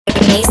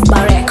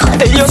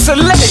Hey, yo,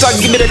 selector,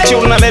 give me the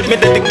tune and let me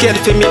dedicate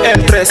for me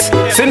empress.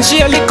 Since she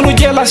a little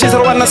jealous, she's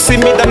wanna see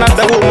me than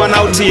another woman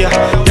out here.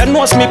 You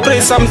knows me pray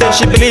someday,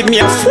 she believe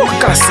me and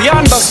focus, you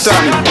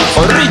understand?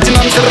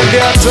 Original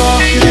Raggato.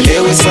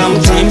 Nelewe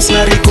sometimes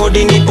na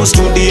recording ipo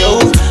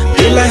studio.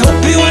 Girl, I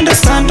hope you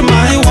understand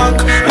my work.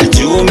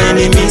 Najua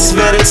many miss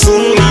very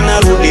soon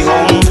ninarudi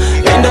home.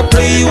 And I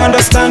pray you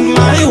understand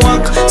my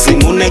work.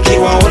 Simune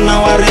kiwaona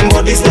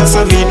warembo, this just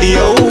a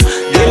video.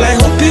 Girl, I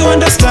hope you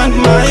understand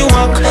my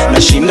work.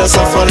 Nashinda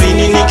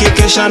safarini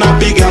nikikesha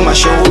napiga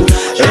mashow.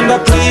 And I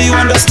pray you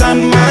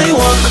understand my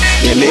work.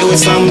 Nelewe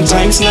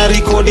sometimes na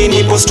recording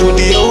ipo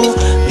studio.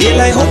 Girl,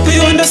 I hope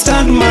you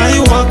understand my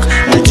work.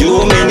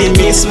 Najua many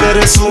miss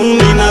very soon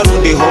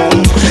ninarudi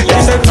home.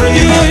 And I pray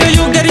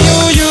you get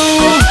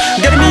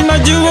get me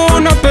najua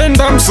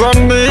unapenda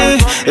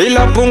msanii,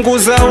 ila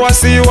punguza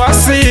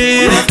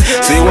wasiwasi,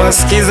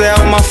 siwasikize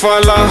au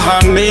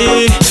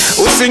mafalahani,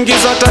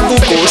 usingiza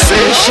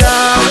takukosesha.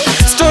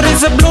 Stories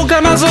za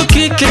bloga nazo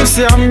kiki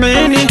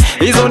usiamini,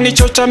 hizo ni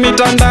chocha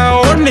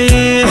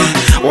mitandaoni,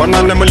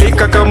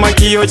 wananemulika kama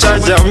kioo cha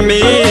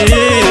jamii.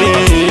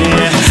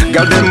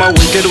 Girl, them are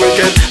wicked,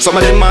 some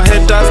of them are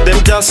haters, them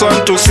just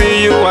want to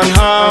see you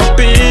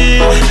unhappy.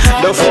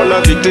 Don't follow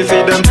victim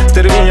feed them,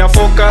 stay in your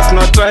focus, no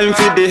time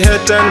for the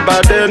hate and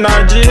bad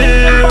energy.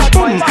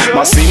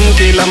 Masimu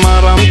kila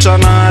mara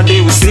mchana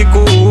hadi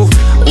usiku,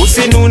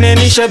 usinune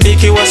ni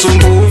shabiki wa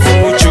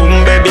sumbufu.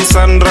 Chumbaby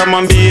Sandra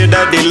mwambie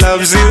daddy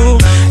loves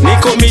you,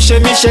 niko mishe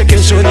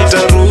kesho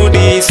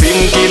nitarudi.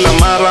 Simu kila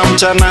mara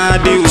mchana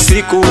hadi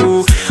usiku,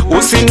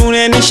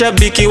 usinune ni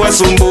shabiki wa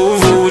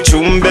sumbufu.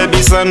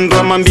 Chumbaby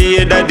Sandra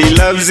mwambie daddy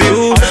loves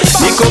you,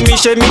 niko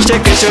mishe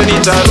kesho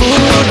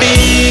nitarudi.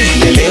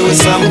 Nelewe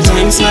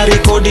sometimes na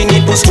recording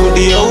ipo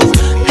studio.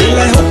 Girl,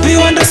 I hope you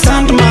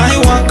understand my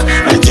work.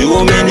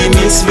 Najua many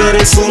miss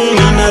very soon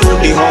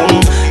ninarudi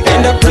home.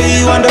 And I pray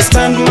you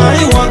understand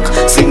my work.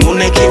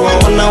 Simune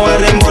kiwaona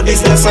warembo,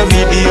 this just a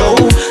video.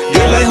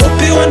 Girl, I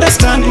hope you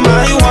understand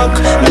my work.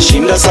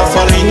 Nashinda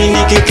safarini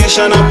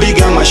nikikesha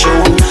napiga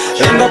mashow.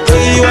 And I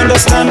pray you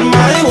understand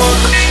my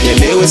work.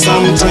 Nelewe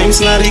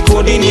sometimes na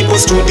recording ipo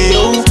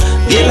studio.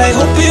 Girl, I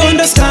hope you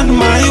understand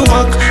my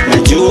work.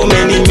 Najua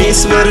many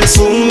miss very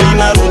soon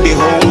ninarudi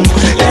home.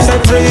 And I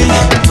pray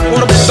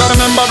you better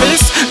remember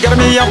this. Get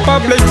me a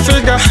public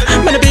figure.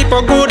 Many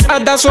people good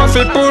at that's why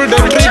we pull the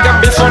trigger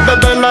before the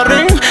bell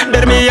ring.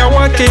 There me a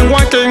working.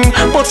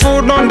 Put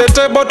food on the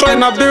table, trying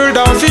to build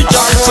a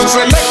future. So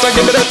selector,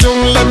 give me the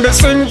tune, let me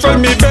sing for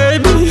me,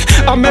 baby.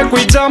 I make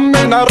we jam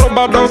in a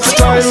rubber dub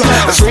style.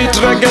 Sweet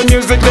reggae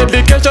music,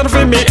 dedication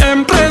for me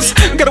empress.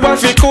 Get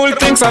wifey cool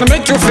things and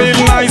make you feel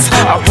nice.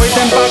 Avoid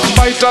them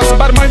backbiters,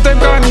 but my time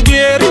can't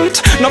get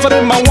it. None of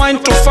them are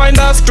wine to find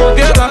us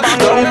together.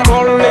 Don't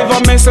call, leave a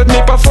message,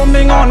 me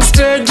performing on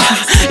stage.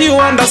 You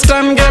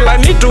understand, girl, I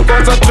need to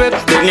concentrate.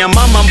 Kenya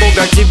mama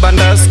mboga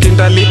kibanda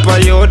skindalipa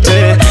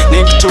yote.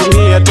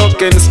 Nikitumie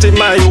token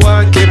stima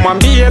iwake.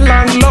 Mwambie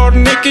landlord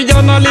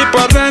nikijana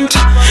lipa rent.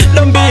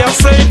 Don't be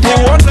afraid,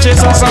 you won't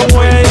chase us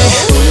away.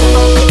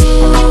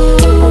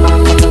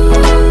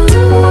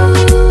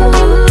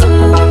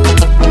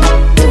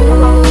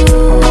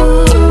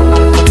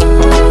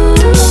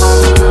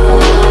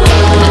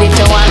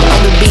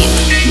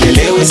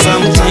 Nelewe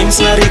sometimes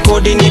na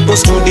recording ipo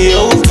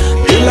studio.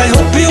 Girl, I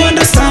hope you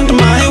understand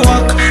my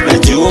work.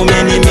 Najua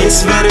many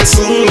miss very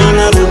soon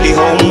ninarudi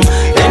home.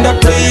 And I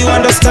pray you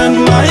understand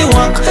my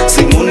work.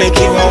 Simune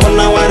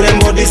kiwaona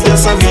warembo, this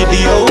just a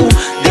video.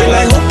 Girl,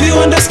 I hope you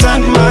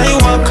understand my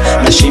work.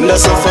 Nashinda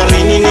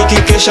safarini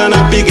nikikesha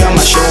napiga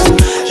mashow.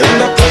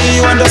 And I pray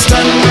you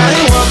understand my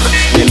work.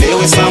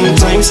 Nelewe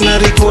sometimes na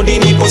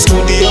recording ipo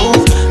studio.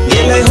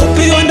 Girl, I hope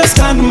you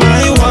understand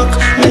my work.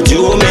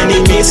 Najua many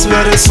miss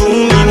very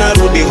soon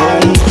ninarudi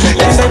home.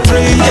 And I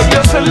pray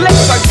you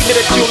selector, give me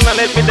the tune and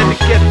let me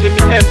dedicate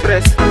to me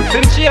empress.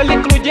 Since she a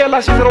little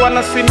jealous, she's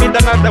wanna see me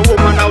than another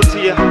woman out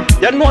here.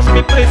 You knows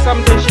me pray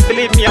someday, she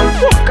believe me and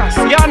focus,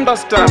 you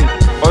understand?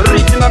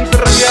 Original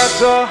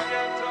Raggato.